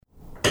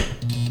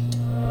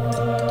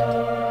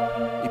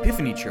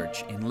Epiphany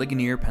Church in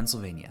Ligonier,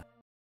 Pennsylvania.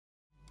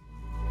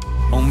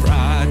 On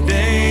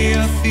Friday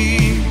a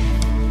thief,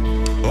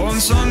 on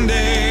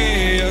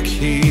Sunday a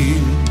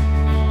king,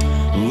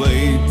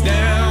 laid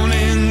down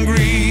in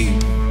grief,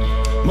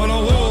 but I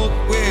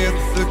woke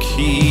with the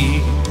key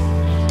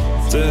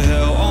to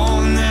hell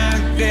on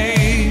that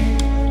day,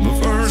 the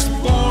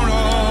firstborn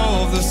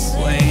of the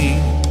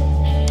slain,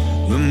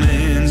 the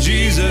man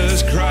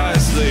Jesus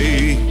Christ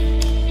laid.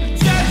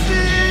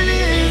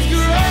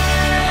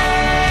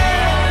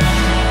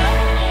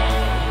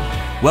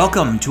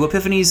 Welcome to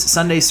Epiphany's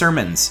Sunday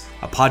Sermons,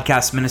 a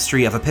podcast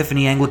ministry of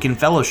Epiphany Anglican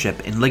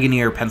Fellowship in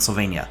Ligonier,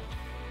 Pennsylvania.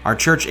 Our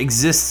church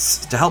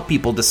exists to help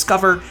people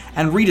discover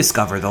and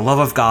rediscover the love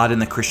of God in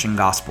the Christian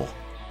gospel.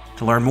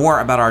 To learn more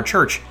about our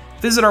church,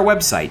 visit our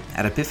website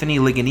at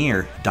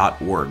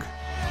epiphanyligonier.org.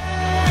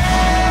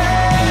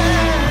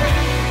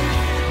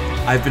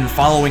 I've been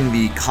following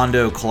the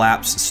condo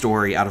collapse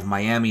story out of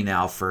Miami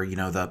now for,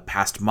 the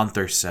past month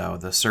or so,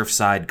 the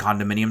Surfside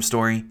condominium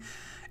story.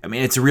 I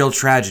mean, it's a real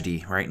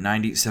tragedy, right?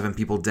 97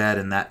 people dead,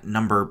 and that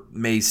number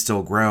may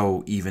still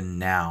grow even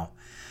now.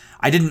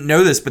 I didn't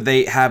know this, but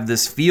they have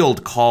this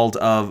field called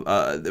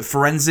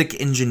forensic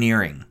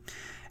engineering.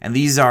 And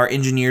these are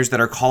engineers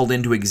that are called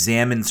in to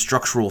examine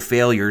structural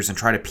failures and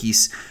try to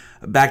piece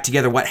back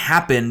together what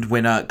happened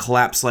when a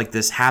collapse like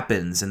this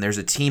happens. And there's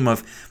a team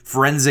of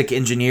forensic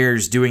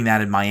engineers doing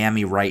that in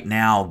Miami right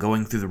now,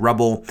 going through the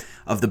rubble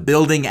of the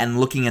building and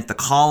looking at the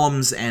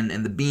columns and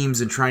the beams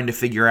and trying to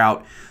figure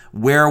out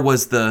where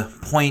was the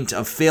point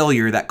of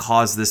failure that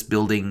caused this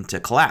building to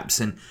collapse.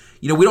 And,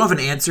 we don't have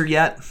an answer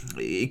yet.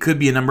 It could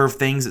be a number of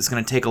things. It's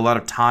going to take a lot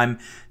of time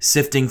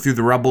sifting through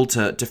the rubble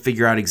to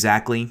figure out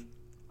exactly.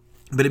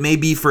 But it may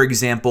be, for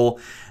example,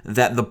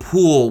 that the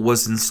pool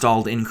was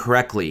installed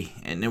incorrectly,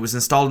 and it was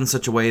installed in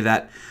such a way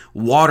that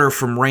water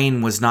from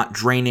rain was not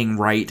draining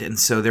right, and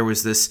so there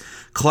was this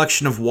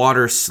collection of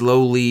water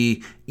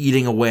slowly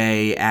eating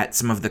away at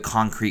some of the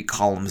concrete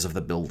columns of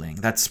the building.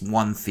 That's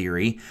one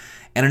theory.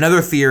 And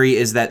another theory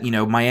is that,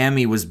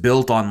 Miami was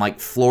built on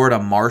Florida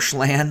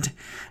marshland.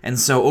 And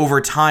so over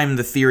time,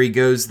 the theory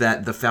goes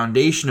that the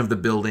foundation of the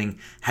building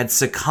had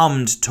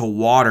succumbed to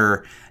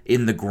water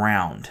in the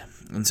ground.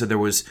 And so there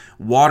was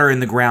water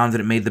in the ground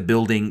and it made the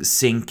building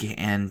sink,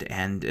 and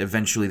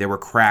eventually there were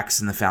cracks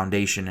in the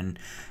foundation and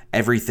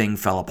everything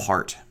fell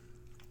apart.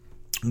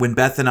 When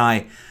Beth and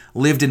I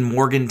lived in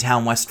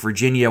Morgantown, West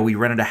Virginia, we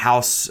rented a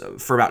house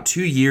for about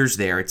 2 years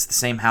there. It's the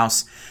same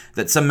house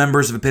that some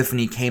members of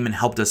Epiphany came and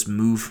helped us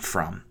move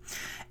from.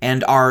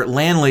 And our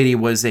landlady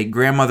was a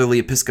grandmotherly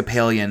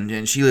Episcopalian,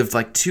 and she lived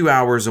 2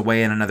 hours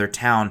away in another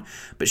town.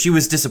 But she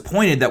was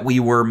disappointed that we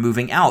were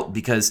moving out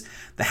because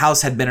the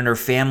house had been in her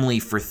family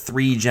for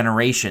 3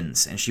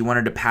 generations, and she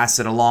wanted to pass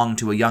it along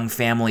to a young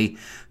family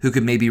who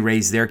could maybe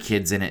raise their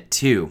kids in it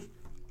too.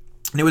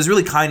 And it was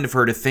really kind of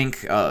her to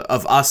think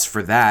of us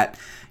for that.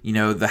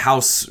 The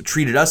house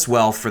treated us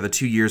well for the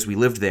 2 years we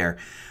lived there.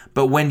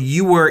 But when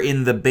you were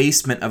in the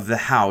basement of the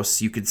house,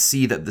 you could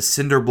see that the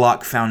cinder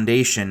block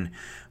foundation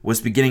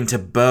was beginning to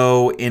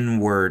bow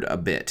inward a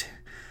bit.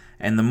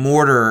 And the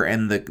mortar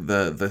and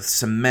the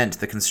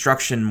cement, the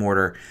construction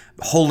mortar,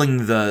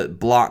 holding the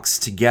blocks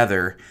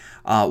together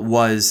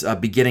was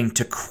beginning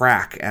to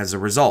crack as a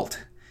result.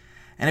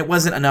 And it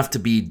wasn't enough to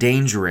be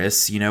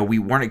dangerous. We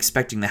weren't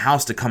expecting the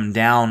house to come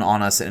down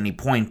on us at any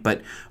point,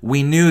 but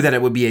we knew that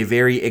it would be a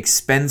very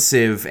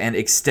expensive and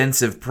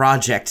extensive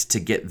project to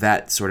get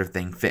that sort of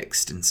thing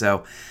fixed. And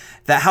so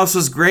that house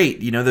was great.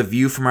 The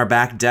view from our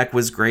back deck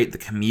was great. The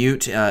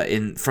commute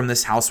from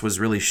this house was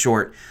really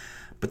short,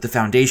 but the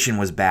foundation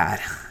was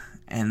bad.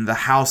 And the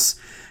house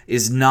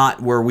is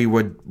not where we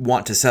would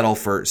want to settle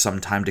for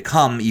some time to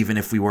come, even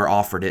if we were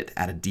offered it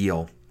at a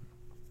deal.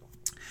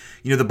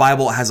 The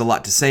Bible has a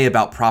lot to say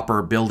about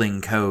proper building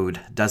code,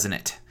 doesn't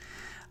it?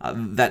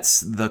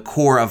 That's the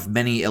core of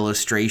many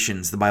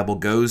illustrations. The Bible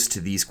goes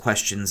to these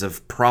questions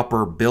of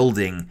proper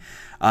building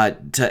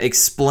to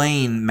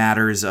explain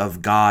matters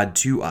of God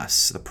to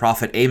us. The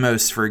prophet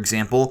Amos, for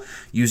example,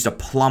 used a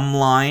plumb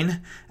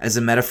line as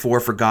a metaphor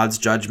for God's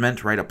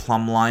judgment, right? A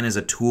plumb line is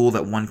a tool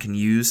that one can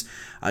use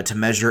to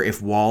measure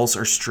if walls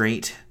are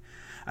straight.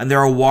 And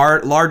there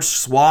are large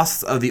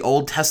swaths of the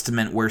Old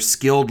Testament where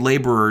skilled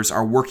laborers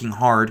are working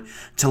hard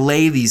to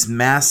lay these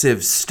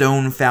massive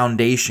stone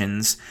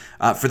foundations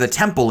for the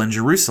temple in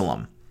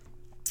Jerusalem.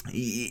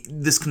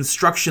 This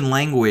construction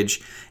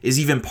language is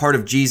even part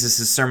of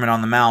Jesus' Sermon on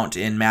the Mount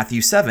in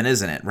Matthew 7,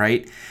 isn't it,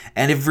 right?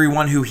 And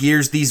everyone who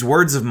hears these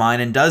words of mine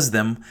and does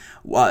them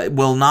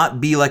will not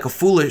be like a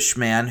foolish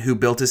man who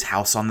built his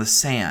house on the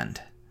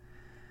sand.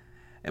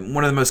 And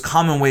one of the most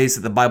common ways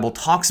that the Bible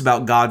talks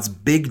about God's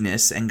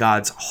bigness and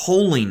God's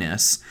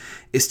holiness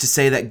is to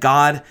say that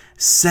God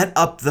set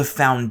up the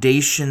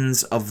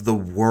foundations of the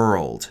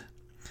world.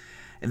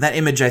 And that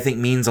image, I think,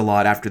 means a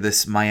lot after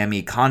this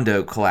Miami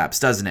condo collapse,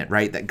 doesn't it,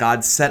 right? That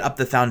God set up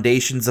the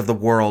foundations of the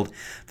world.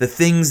 The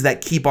things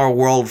that keep our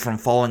world from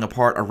falling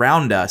apart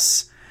around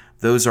us,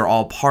 those are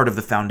all part of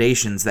the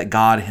foundations that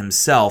God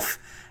himself,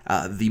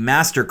 the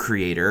master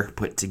creator,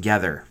 put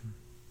together.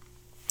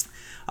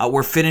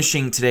 We're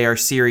finishing today our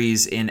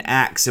series in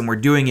Acts, and we're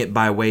doing it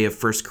by way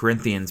of 1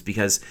 Corinthians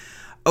because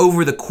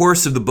over the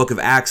course of the book of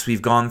Acts,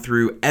 we've gone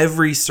through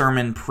every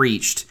sermon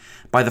preached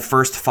by the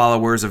first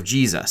followers of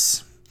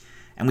Jesus.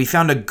 And we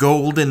found a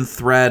golden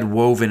thread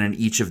woven in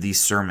each of these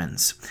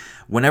sermons.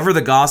 Whenever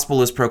the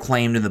gospel is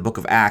proclaimed in the book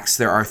of Acts,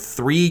 there are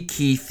three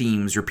key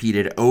themes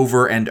repeated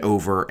over and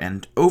over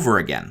and over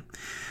again.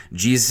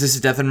 Jesus'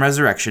 death and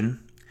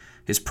resurrection,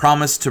 his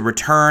promise to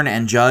return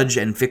and judge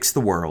and fix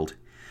the world,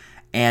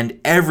 and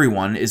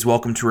everyone is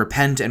welcome to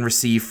repent and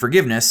receive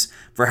forgiveness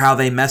for how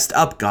they messed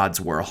up God's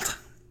world.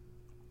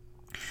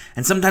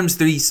 And sometimes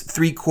these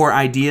three core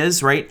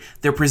ideas, right,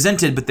 they're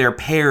presented, but they're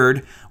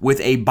paired with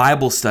a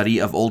Bible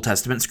study of Old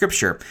Testament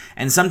scripture.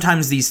 And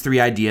sometimes these three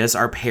ideas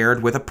are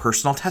paired with a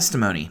personal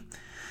testimony.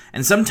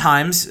 And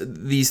sometimes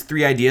these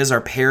three ideas are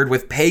paired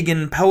with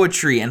pagan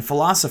poetry and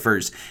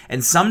philosophers.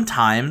 And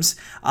sometimes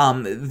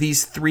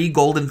these three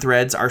golden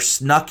threads are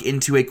snuck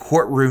into a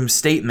courtroom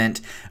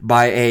statement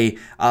by a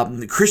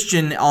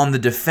Christian on the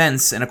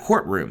defense in a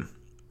courtroom.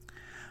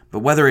 But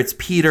whether it's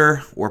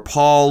Peter or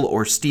Paul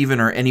or Stephen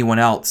or anyone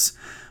else,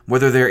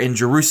 whether they're in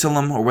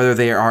Jerusalem or whether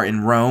they are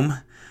in Rome,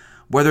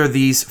 whether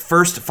these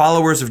first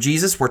followers of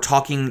Jesus were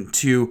talking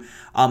to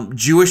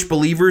Jewish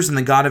believers in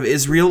the God of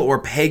Israel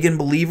or pagan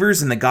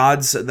believers in the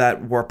gods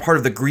that were part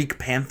of the Greek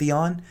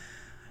pantheon,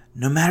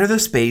 no matter the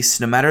space,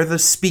 no matter the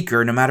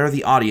speaker, no matter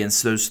the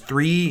audience, those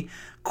three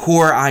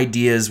core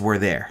ideas were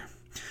there.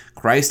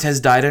 Christ has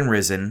died and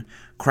risen.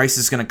 Christ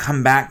is going to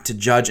come back to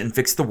judge and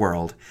fix the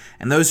world.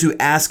 And those who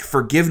ask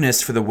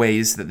forgiveness for the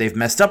ways that they've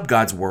messed up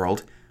God's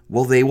world,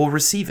 well, they will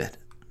receive it.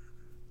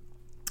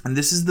 And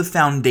this is the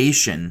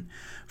foundation,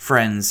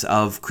 friends,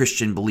 of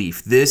Christian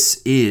belief.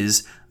 This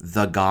is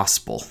the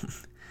gospel.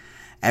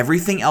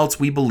 Everything else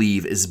we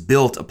believe is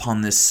built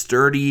upon this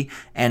sturdy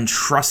and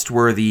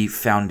trustworthy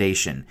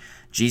foundation.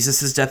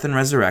 Jesus' death and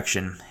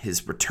resurrection,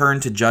 his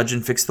return to judge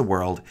and fix the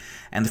world,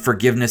 and the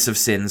forgiveness of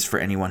sins for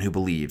anyone who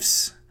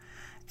believes.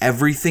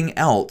 Everything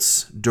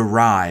else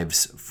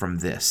derives from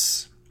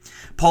this.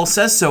 Paul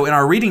says so in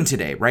our reading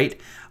today, right?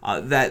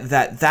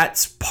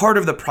 That's part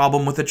of the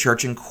problem with the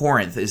church in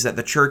Corinth, is that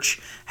the church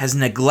has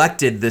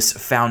neglected this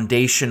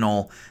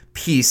foundational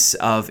piece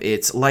of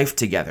its life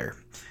together.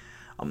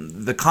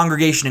 The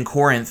congregation in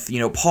Corinth,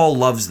 Paul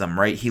loves them,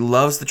 right? He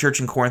loves the church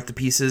in Corinth to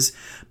pieces,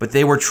 but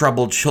they were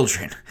troubled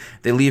children.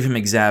 They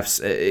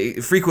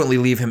frequently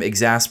leave him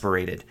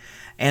exasperated.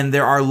 And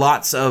there are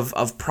lots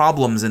of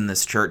problems in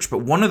this church, but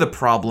one of the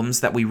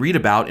problems that we read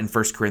about in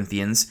 1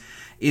 Corinthians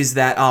is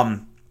that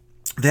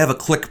they have a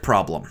clique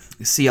problem,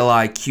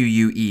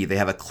 C-L-I-Q-U-E. They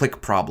have a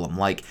clique problem,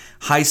 like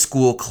high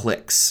school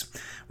cliques,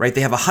 right?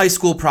 They have a high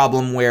school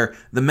problem where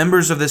the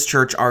members of this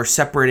church are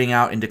separating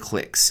out into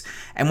cliques.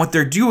 And what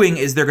they're doing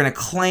is they're going to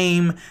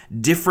claim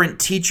different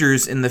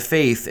teachers in the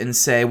faith and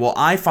say, well,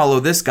 I follow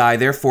this guy,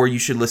 therefore you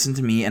should listen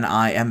to me and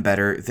I am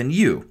better than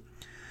you.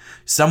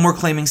 Some were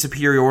claiming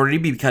superiority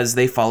because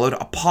they followed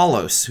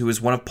Apollos, who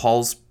was one of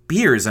Paul's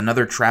peers,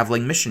 another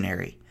traveling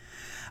missionary.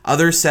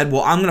 Others said,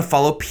 well, I'm going to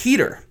follow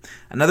Peter.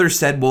 Another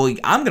said, well,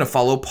 I'm going to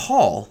follow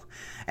Paul.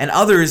 And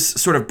others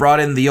sort of brought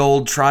in the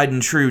old tried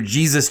and true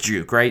Jesus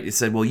juke, right? It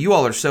said, well, you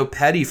all are so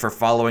petty for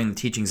following the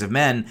teachings of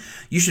men.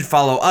 You should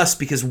follow us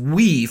because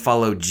we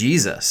follow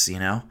Jesus,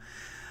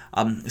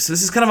 So this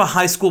is kind of a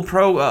high school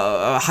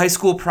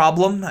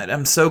problem.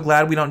 I'm so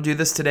glad we don't do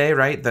this today,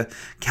 right? The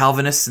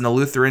Calvinists and the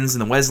Lutherans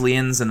and the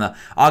Wesleyans and the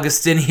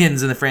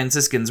Augustinians and the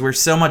Franciscans were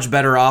so much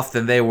better off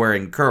than they were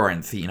in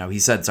Corinth, he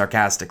said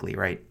sarcastically,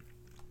 right?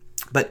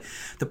 But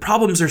the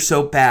problems are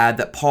so bad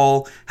that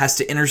Paul has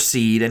to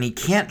intercede, and he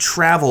can't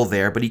travel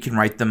there, but he can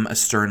write them a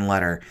stern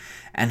letter.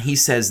 And he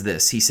says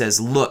this, he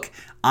says, look,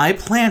 I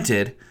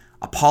planted,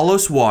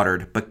 Apollos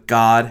watered, but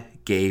God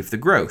gave the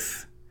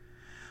growth.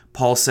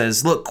 Paul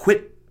says, look,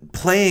 quit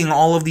playing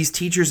all of these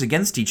teachers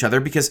against each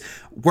other because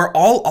we're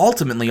all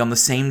ultimately on the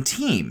same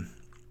team.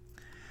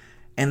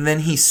 And then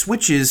he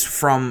switches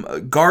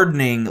from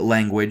gardening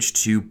language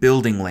to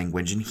building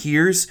language. And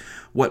here's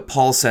what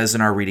Paul says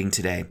in our reading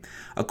today.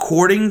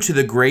 According to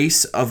the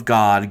grace of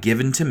God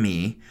given to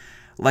me,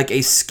 like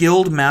a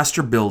skilled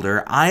master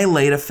builder, I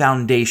laid a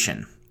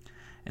foundation,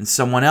 and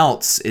someone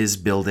else is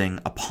building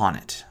upon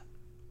it.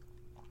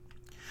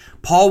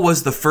 Paul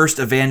was the first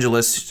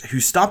evangelist who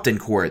stopped in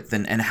Corinth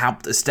and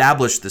helped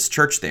establish this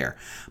church there.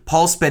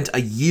 Paul spent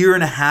a year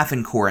and a half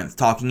in Corinth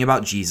talking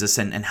about Jesus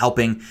and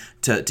helping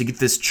to get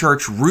this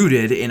church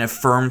rooted in a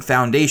firm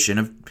foundation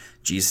of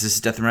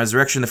Jesus' death and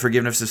resurrection, the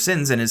forgiveness of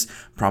sins, and his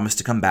promise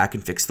to come back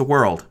and fix the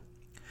world.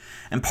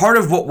 And part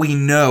of what we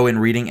know in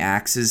reading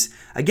Acts is,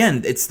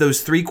 again, it's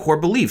those three core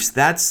beliefs.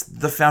 That's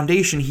the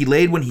foundation he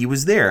laid when he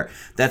was there.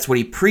 That's what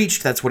he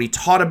preached. That's what he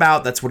taught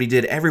about. That's what he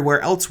did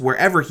everywhere else,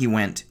 wherever he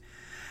went.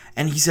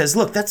 And he says,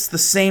 look, that's the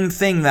same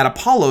thing that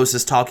Apollos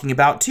is talking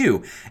about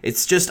too.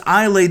 It's just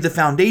I laid the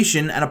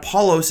foundation and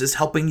Apollos is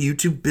helping you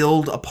to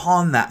build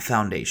upon that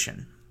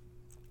foundation.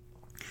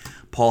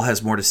 Paul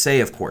has more to say,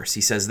 of course.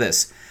 He says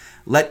this,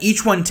 let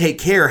each one take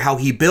care how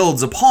he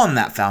builds upon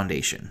that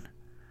foundation.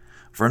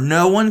 For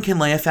no one can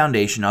lay a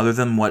foundation other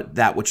than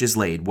that which is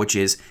laid, which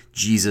is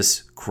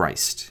Jesus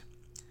Christ.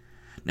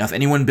 Now, if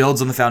anyone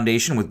builds on the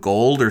foundation with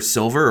gold or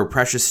silver or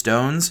precious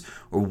stones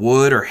or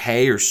wood or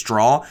hay or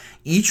straw,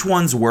 each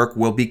one's work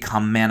will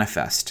become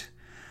manifest.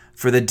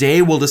 For the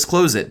day will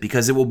disclose it,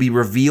 because it will be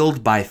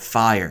revealed by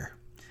fire.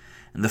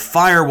 And the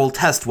fire will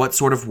test what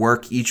sort of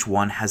work each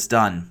one has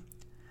done.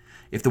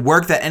 If the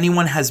work that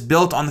anyone has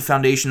built on the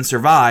foundation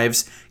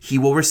survives, he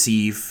will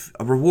receive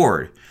a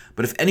reward.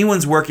 But if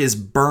anyone's work is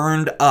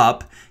burned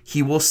up,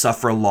 he will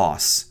suffer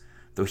loss,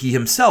 though he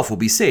himself will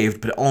be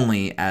saved, but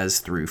only as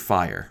through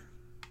fire.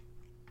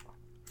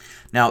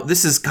 Now,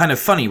 this is kind of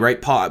funny,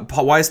 right?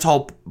 Why is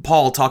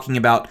Paul talking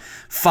about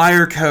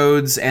fire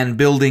codes and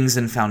buildings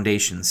and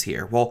foundations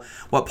here? Well,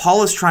 what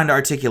Paul is trying to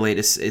articulate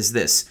is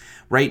this,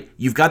 right?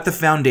 You've got the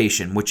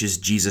foundation, which is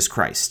Jesus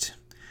Christ.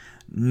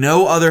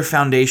 No other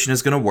foundation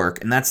is going to work,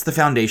 and that's the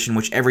foundation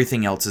which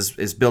everything else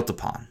is built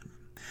upon.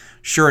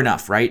 Sure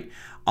enough, right?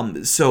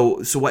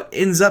 So what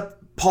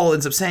Paul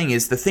ends up saying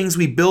is the things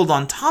we build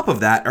on top of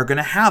that are going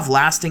to have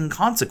lasting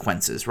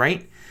consequences,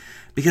 right?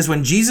 Because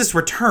when Jesus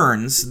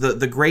returns,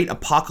 the great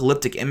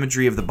apocalyptic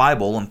imagery of the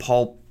Bible, and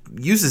Paul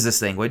uses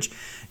this language,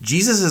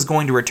 Jesus is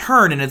going to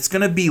return, and it's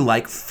going to be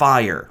like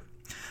fire.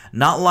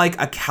 Not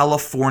like a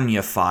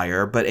California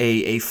fire, but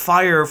a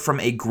fire from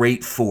a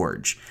great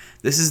forge.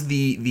 This is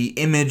the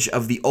image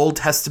of the Old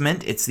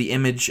Testament. It's the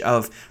image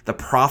of the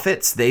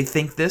prophets. They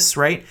think this,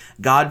 right?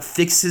 God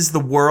fixes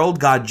the world,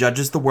 God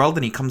judges the world,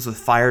 and he comes with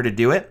fire to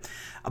do it.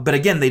 But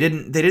again, they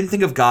didn't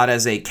think of God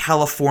as a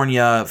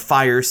California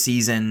fire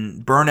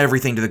season, burn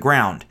everything to the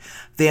ground.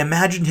 They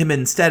imagined him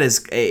instead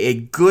as a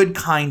good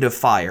kind of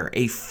fire,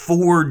 a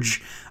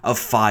forge of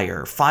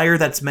fire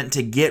that's meant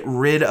to get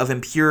rid of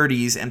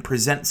impurities and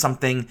present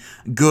something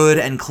good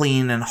and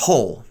clean and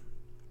whole.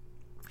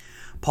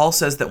 Paul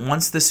says that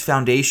once this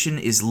foundation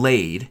is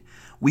laid,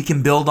 we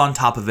can build on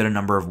top of it a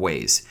number of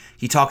ways.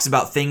 He talks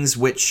about things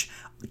which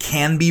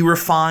can be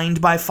refined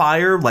by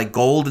fire, like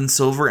gold and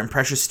silver and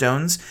precious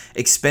stones,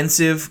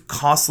 expensive,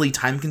 costly,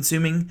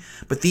 time-consuming,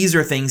 but these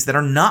are things that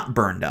are not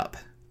burned up.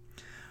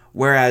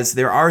 Whereas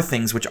there are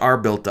things which are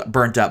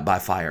burnt up by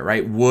fire,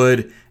 right?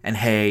 Wood and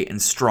hay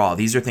and straw.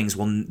 These are things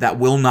that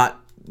will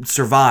not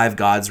survive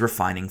God's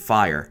refining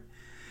fire.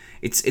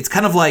 It's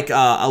kind of like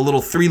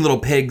Three Little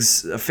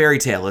Pigs fairy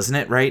tale, isn't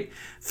it, right?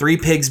 3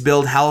 pigs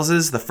build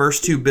houses. The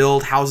first 2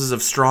 build houses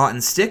of straw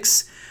and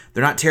sticks.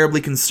 They're not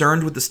terribly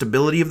concerned with the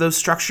stability of those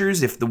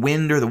structures if the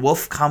wind or the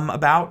wolf come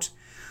about.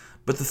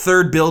 But the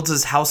third builds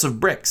his house of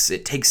bricks.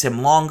 It takes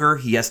him longer,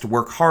 he has to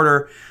work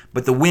harder,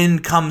 but the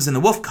wind comes and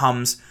the wolf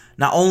comes.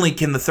 Not only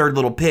can the third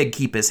little pig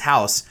keep his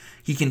house,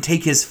 he can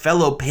take his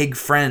fellow pig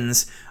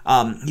friends,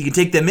 he can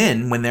take them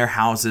in when their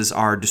houses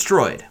are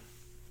destroyed.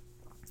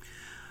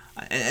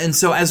 And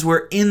so as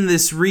we're in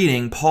this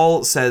reading,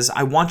 Paul says,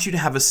 I want you to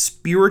have a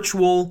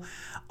spiritual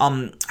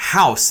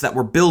house that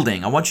we're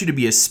building. I want you to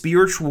be a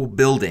spiritual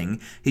building.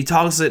 He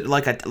talks it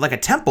like a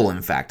temple,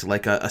 in fact,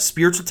 like a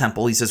spiritual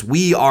temple. He says,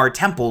 we are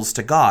temples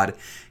to God.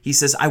 He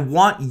says, I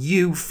want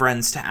you,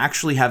 friends, to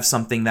actually have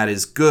something that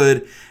is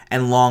good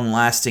and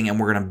long-lasting, and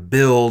we're going to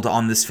build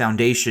on this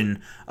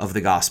foundation of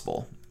the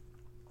gospel.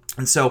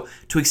 And so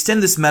to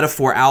extend this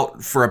metaphor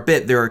out for a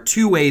bit, there are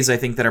 2 ways I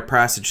think that our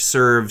passage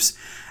serves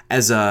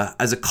as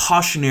a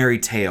cautionary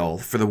tale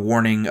for the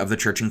warning of the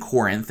church in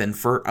Corinth and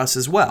for us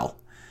as well.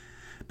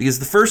 Because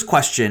the first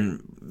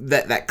question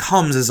that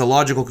comes as a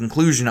logical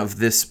conclusion of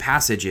this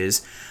passage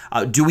is,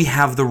 do we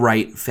have the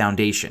right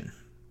foundation?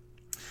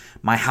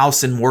 My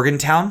house in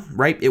Morgantown,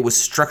 right? It was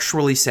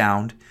structurally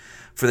sound.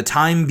 For the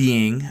time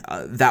being,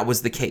 that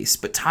was the case.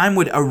 But time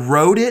would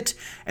erode it,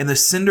 and the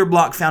cinder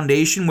block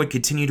foundation would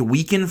continue to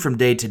weaken from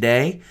day to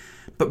day.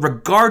 But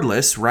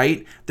regardless,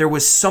 right, there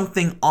was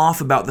something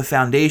off about the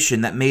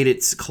foundation that made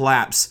its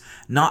collapse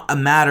not a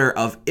matter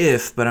of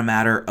if, but a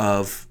matter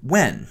of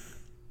when.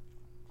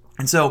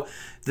 And so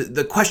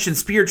the question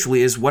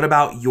spiritually is, what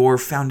about your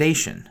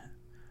foundation?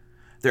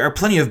 There are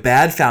plenty of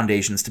bad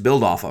foundations to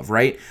build off of,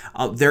 right?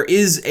 There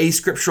is a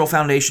scriptural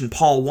foundation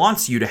Paul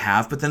wants you to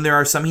have, but then there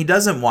are some he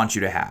doesn't want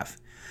you to have.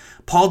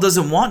 Paul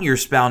doesn't want your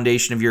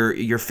foundation of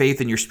your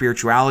faith and your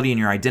spirituality and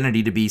your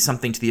identity to be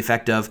something to the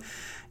effect of,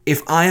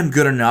 if I am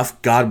good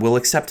enough, God will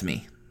accept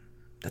me.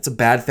 That's a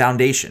bad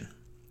foundation.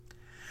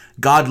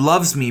 God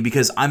loves me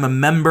because I'm a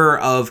member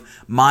of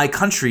my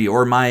country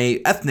or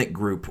my ethnic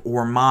group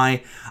or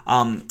my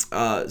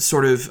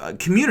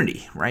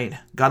community, right?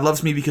 God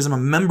loves me because I'm a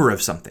member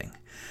of something.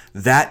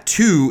 That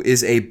too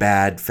is a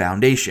bad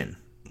foundation.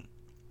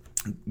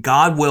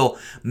 God will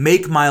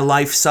make my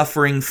life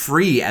suffering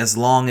free as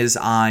long as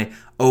I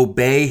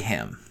obey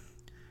him.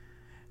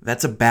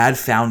 That's a bad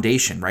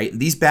foundation, right?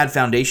 These bad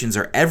foundations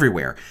are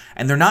everywhere.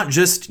 And they're not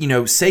just,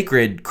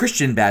 sacred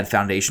Christian bad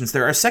foundations.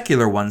 There are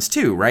secular ones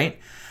too, right?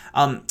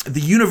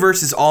 The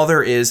universe is all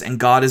there is, and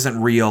God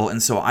isn't real,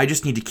 and so I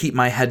just need to keep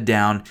my head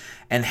down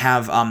and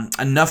have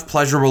enough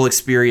pleasurable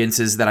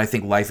experiences that I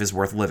think life is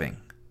worth living.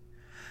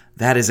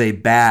 That is a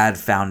bad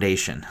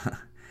foundation.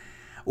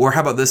 Or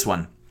how about this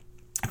one?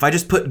 If I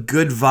just put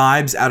good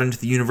vibes out into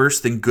the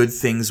universe, then good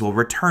things will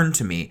return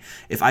to me.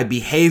 If I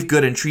behave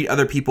good and treat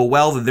other people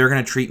well, then they're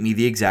going to treat me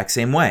the exact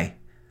same way.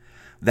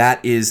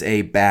 That is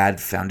a bad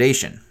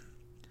foundation.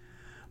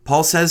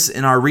 Paul says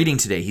in our reading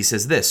today, he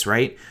says this,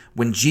 right?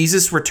 When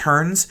Jesus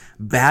returns,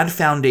 bad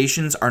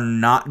foundations are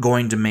not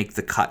going to make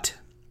the cut.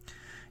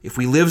 If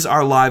we live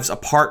our lives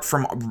apart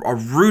from a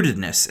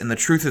rootedness in the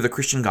truth of the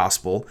Christian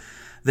gospel,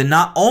 then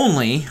not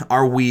only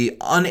are we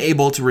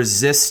unable to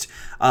resist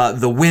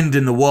the wind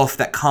and the wolf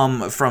that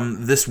come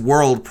from this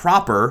world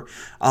proper,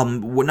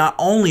 not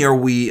only are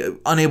we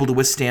unable to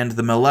withstand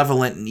the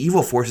malevolent and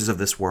evil forces of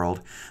this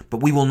world,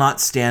 but we will not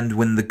stand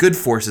when the good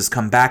forces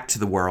come back to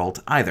the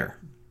world either.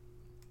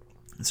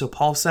 And so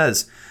Paul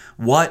says,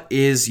 what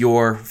is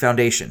your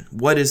foundation?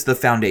 What is the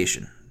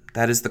foundation?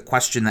 That is the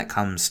question that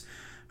comes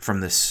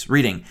from this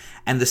reading.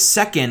 And the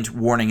second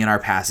warning in our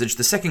passage,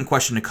 the second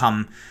question to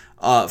come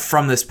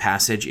from this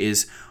passage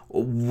is,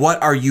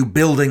 what are you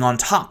building on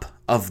top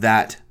of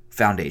that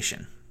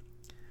foundation?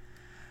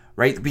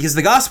 Right? Because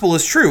the gospel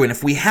is true, and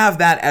if we have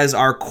that as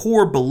our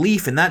core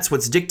belief, and that's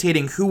what's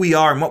dictating who we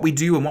are and what we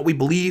do and what we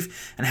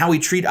believe and how we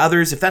treat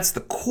others, if that's the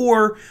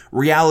core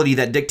reality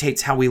that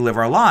dictates how we live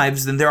our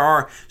lives, then there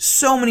are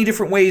so many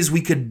different ways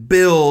we could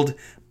build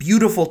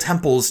beautiful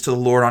temples to the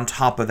Lord on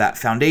top of that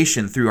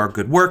foundation through our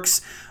good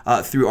works,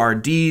 through our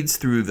deeds,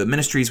 through the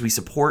ministries we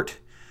support.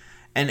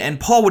 And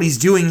Paul, what he's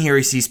doing here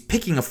is he's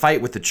picking a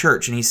fight with the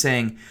church, and he's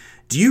saying,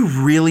 do you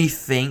really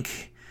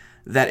think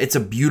that it's a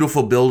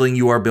beautiful building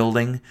you are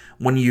building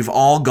when you've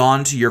all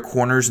gone to your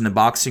corners in the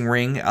boxing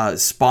ring,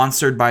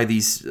 sponsored by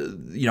these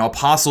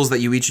apostles that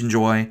you each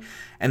enjoy,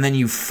 and then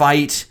you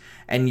fight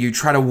and you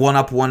try to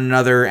one-up one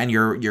another and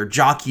you're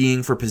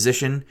jockeying for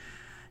position?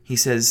 He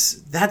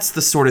says, that's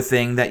the sort of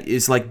thing that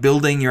is like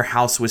building your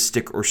house with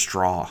stick or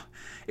straw.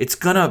 It's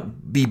going to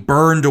be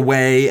burned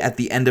away at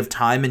the end of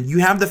time, and you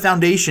have the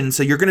foundation,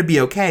 so you're going to be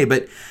okay.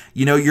 But,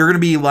 you're going to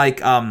be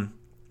like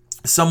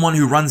someone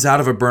who runs out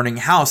of a burning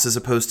house as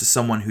opposed to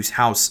someone whose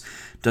house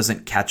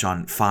doesn't catch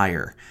on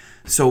fire.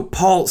 So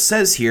Paul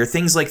says here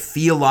things like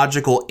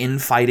theological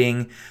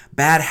infighting,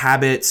 bad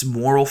habits,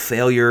 moral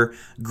failure,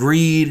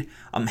 greed,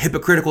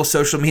 hypocritical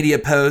social media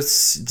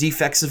posts,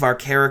 defects of our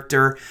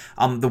character,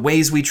 the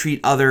ways we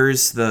treat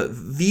others.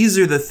 These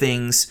are the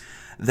things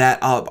that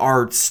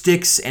are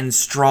sticks and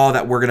straw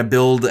that we're going to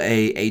build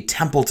a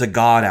temple to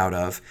God out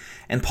of.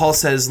 And Paul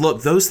says,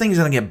 look, those things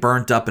are going to get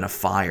burnt up in a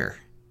fire.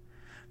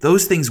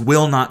 Those things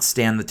will not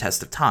stand the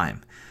test of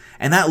time.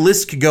 And that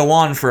list could go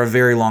on for a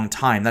very long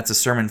time. That's a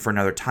sermon for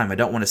another time. I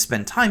don't want to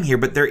spend time here,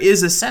 but there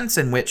is a sense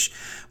in which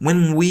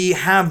when we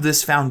have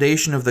this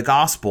foundation of the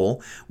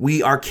gospel,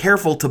 we are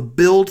careful to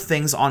build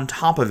things on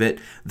top of it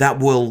that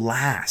will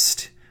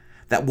last,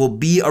 that will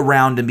be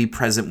around and be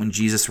present when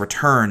Jesus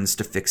returns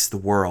to fix the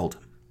world.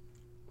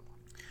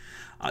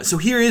 So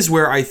here is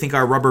where I think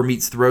our rubber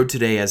meets the road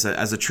today as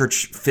a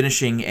church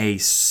finishing a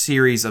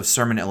series of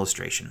sermon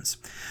illustrations.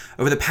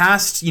 Over the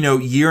past,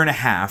 year and a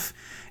half,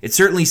 it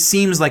certainly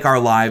seems like our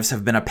lives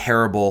have been a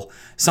parable,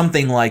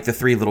 something like the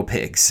Three Little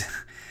Pigs.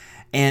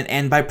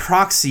 And by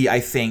proxy, I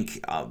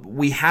think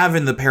we have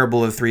in the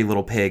parable of the Three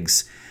Little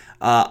Pigs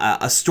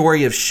a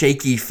story of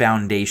shaky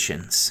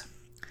foundations.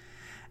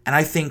 And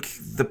I think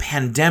the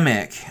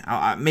pandemic,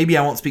 maybe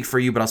I won't speak for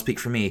you, but I'll speak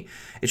for me.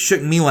 It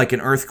shook me like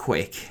an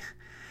earthquake.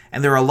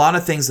 And there are a lot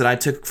of things that I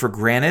took for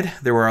granted.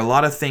 There were a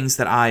lot of things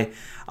that I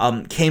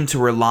came to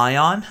rely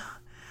on.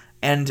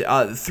 And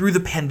through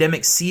the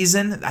pandemic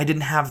season, I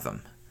didn't have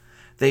them.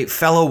 They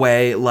fell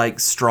away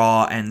like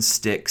straw and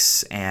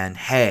sticks and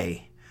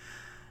hay.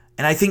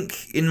 And I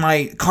think in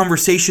my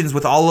conversations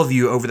with all of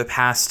you over the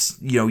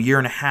past, year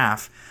and a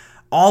half,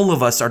 all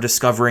of us are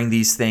discovering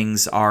these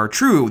things are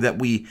true, that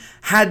we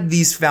had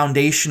these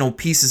foundational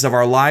pieces of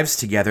our lives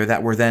together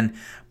that were then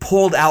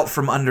pulled out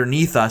from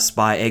underneath us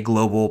by a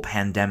global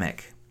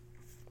pandemic.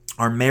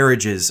 Our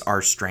marriages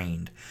are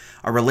strained.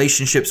 Our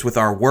relationships with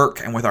our work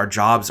and with our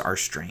jobs are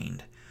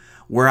strained.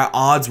 We're at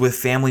odds with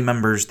family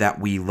members that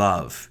we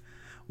love.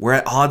 We're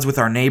at odds with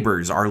our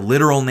neighbors, our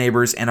literal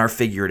neighbors and our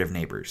figurative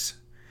neighbors.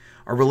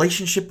 Our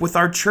relationship with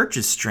our church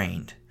is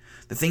strained.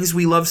 The things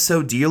we love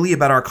so dearly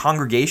about our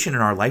congregation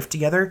and our life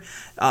together,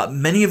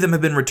 many of them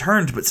have been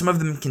returned, but some of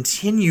them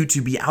continue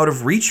to be out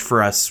of reach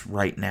for us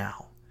right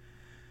now.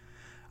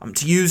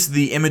 To use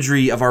the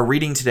imagery of our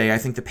reading today, I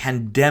think the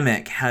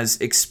pandemic has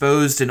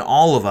exposed in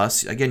all of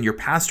us, again, your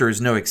pastor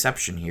is no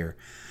exception here,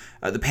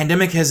 the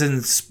pandemic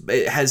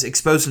has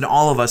exposed in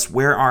all of us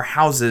where our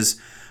houses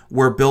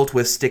were built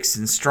with sticks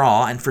and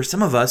straw, and for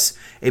some of us,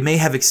 it may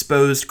have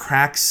exposed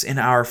cracks in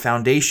our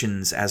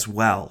foundations as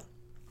well.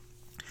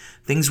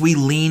 Things we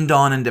leaned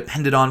on and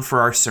depended on for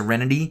our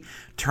serenity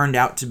turned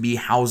out to be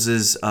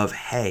houses of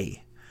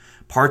hay.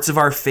 Parts of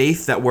our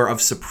faith that were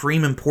of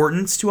supreme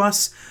importance to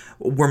us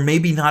were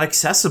maybe not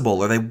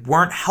accessible, or they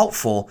weren't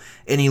helpful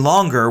any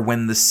longer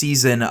when the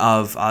season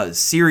of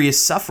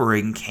serious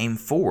suffering came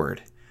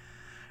forward.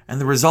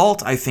 And the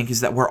result, I think,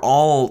 is that we're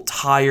all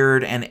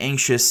tired and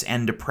anxious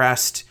and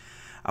depressed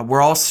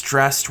We're all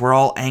stressed, we're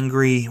all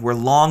angry, we're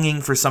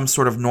longing for some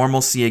sort of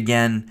normalcy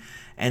again,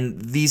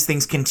 and these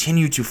things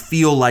continue to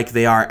feel like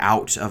they are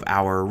out of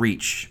our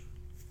reach.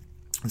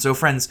 And so,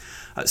 friends,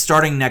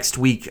 starting next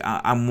week,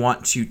 I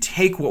want to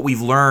take what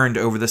we've learned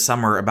over the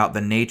summer about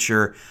the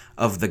nature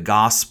of the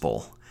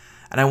gospel,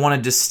 and I want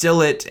to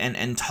distill it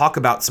and talk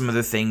about some of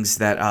the things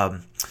that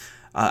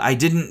I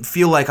didn't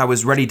feel like I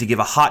was ready to give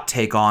a hot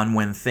take on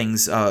when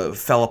things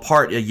fell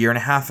apart a year and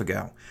a half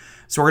ago.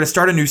 So we're going to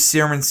start a new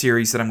sermon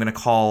series that I'm going to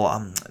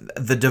call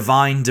The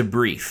Divine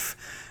Debrief,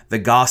 the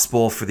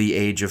Gospel for the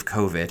Age of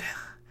COVID.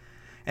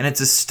 And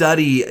it's a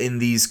study in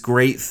these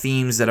great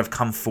themes that have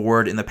come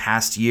forward in the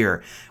past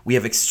year. We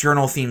have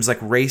external themes like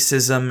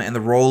racism and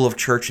the role of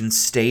church and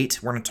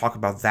state. We're going to talk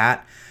about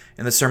that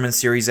in the sermon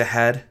series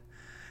ahead.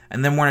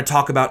 And then we're going to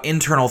talk about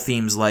internal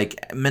themes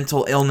like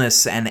mental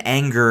illness and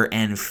anger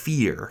and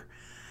fear.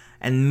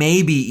 And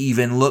maybe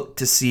even look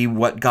to see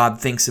what God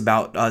thinks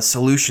about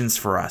solutions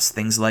for us,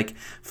 things like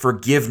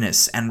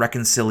forgiveness and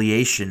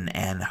reconciliation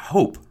and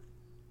hope.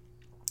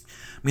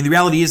 I mean, the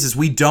reality is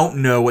we don't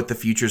know what the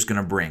future is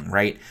going to bring,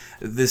 right?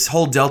 This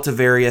whole Delta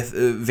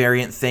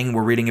variant thing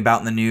we're reading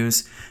about in the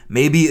news,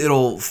 maybe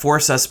it'll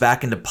force us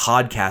back into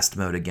podcast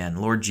mode again.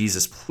 Lord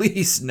Jesus,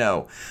 please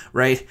no,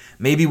 right?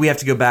 Maybe we have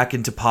to go back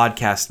into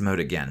podcast mode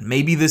again.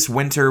 Maybe this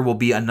winter will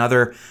be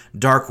another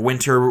dark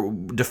winter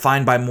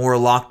defined by more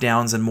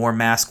lockdowns and more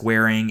mask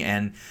wearing,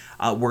 and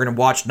we're going to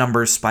watch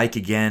numbers spike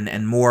again,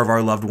 and more of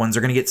our loved ones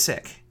are going to get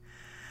sick.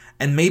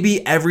 And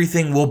maybe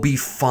everything will be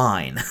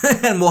fine,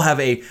 and we'll have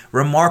a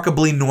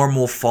remarkably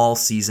normal fall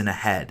season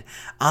ahead.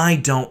 I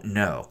don't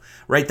know,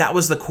 right? That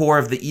was the core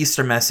of the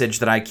Easter message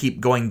that I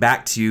keep going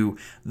back to,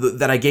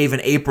 that I gave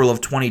in April of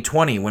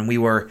 2020 when we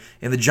were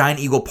in the Giant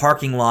Eagle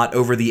parking lot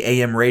over the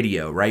AM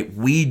radio, right?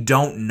 We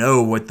don't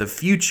know what the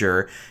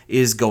future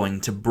is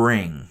going to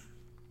bring.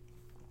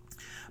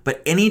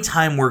 But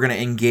anytime we're going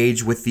to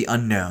engage with the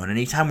unknown,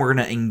 anytime we're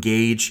going to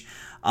engage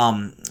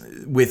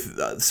with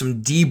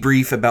some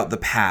debrief about the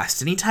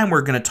past, anytime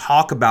we're going to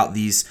talk about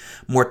these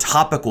more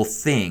topical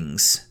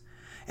things,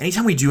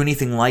 anytime we do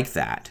anything like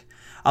that,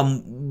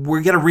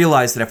 we're going to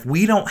realize that if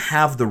we don't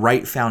have the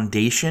right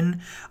foundation,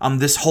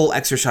 this whole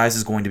exercise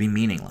is going to be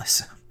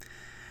meaningless.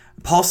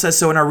 Paul says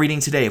so in our reading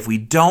today. If we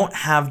don't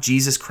have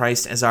Jesus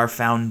Christ as our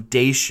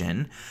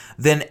foundation,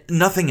 then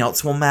nothing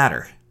else will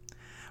matter.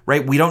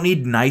 Right? We don't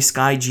need nice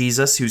guy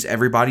Jesus who's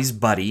everybody's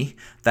buddy.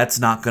 That's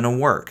not going to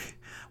work.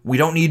 We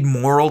don't need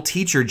moral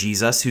teacher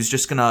Jesus who's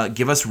just going to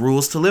give us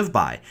rules to live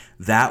by.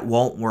 That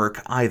won't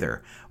work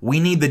either. We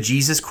need the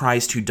Jesus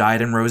Christ who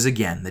died and rose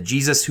again, the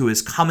Jesus who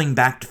is coming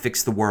back to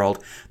fix the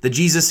world, the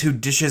Jesus who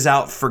dishes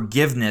out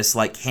forgiveness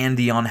like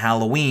candy on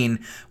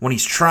Halloween when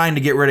he's trying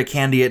to get rid of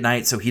candy at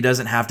night so he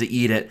doesn't have to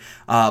eat it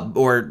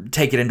or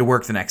take it into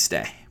work the next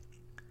day.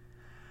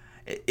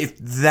 If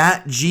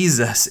that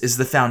Jesus is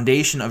the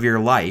foundation of your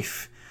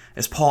life,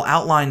 as Paul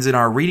outlines in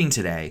our reading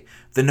today,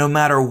 then no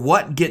matter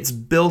what gets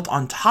built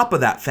on top of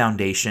that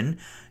foundation,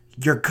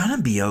 you're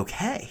gonna be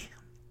okay.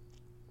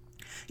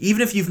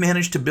 Even if you've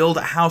managed to build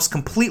a house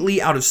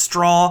completely out of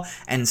straw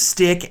and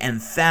stick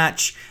and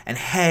thatch and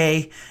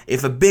hay,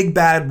 if a big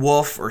bad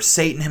wolf or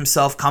Satan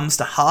himself comes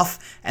to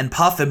huff and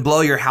puff and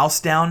blow your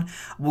house down,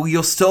 well,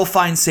 you'll still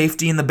find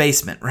safety in the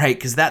basement, right?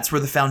 Because that's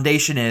where the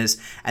foundation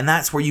is, and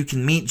that's where you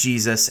can meet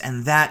Jesus,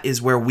 and that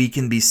is where we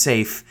can be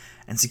safe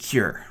and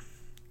secure.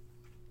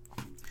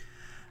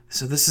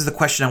 So this is the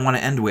question I want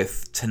to end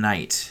with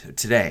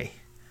today.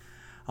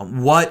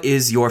 What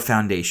is your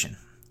foundation?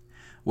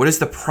 What is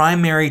the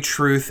primary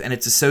truth and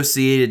its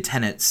associated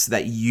tenets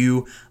that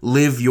you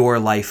live your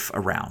life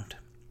around?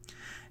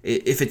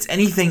 If it's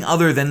anything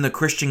other than the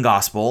Christian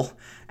gospel,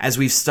 as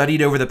we've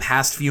studied over the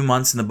past few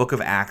months in the book of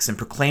Acts and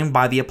proclaimed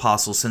by the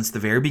apostles since the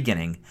very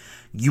beginning,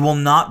 you will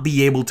not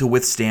be able to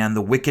withstand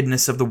the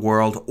wickedness of the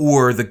world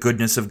or the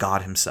goodness of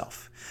God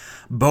himself.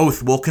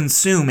 Both will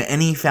consume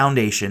any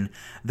foundation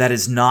that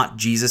is not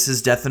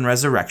Jesus' death and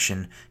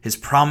resurrection, his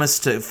promise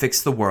to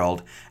fix the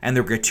world, and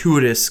the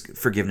gratuitous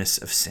forgiveness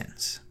of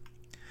sins.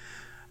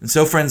 And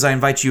so, friends, I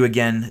invite you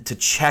again to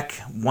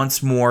check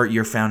once more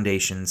your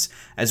foundations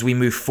as we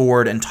move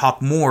forward and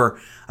talk more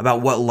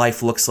about what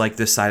life looks like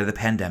this side of the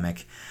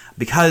pandemic.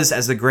 Because,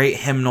 as the great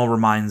hymnal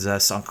reminds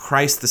us, on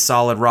Christ the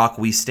solid rock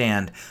we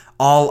stand,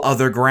 all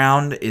other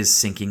ground is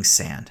sinking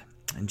sand.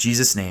 In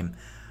Jesus' name,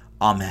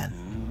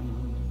 amen.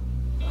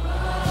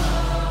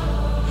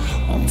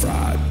 On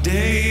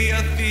Friday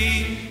a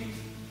thief,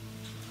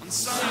 on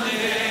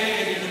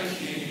Sunday a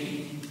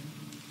king,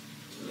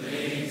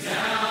 laid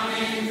down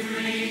in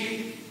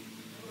grief,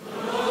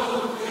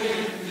 broke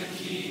with the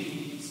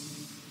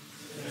keys,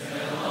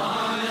 fell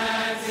on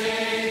that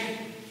day,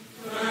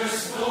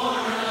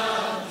 firstborn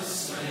of the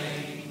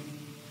slain,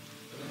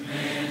 the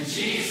man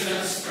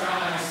Jesus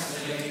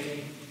Christ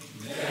lay,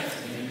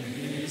 death in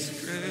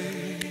his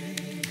grave.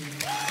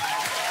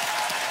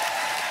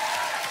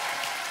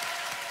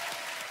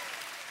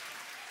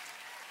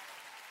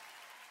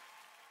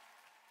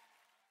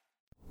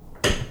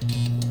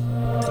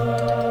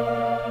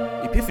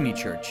 Epiphany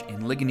Church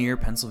in Ligonier,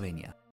 Pennsylvania.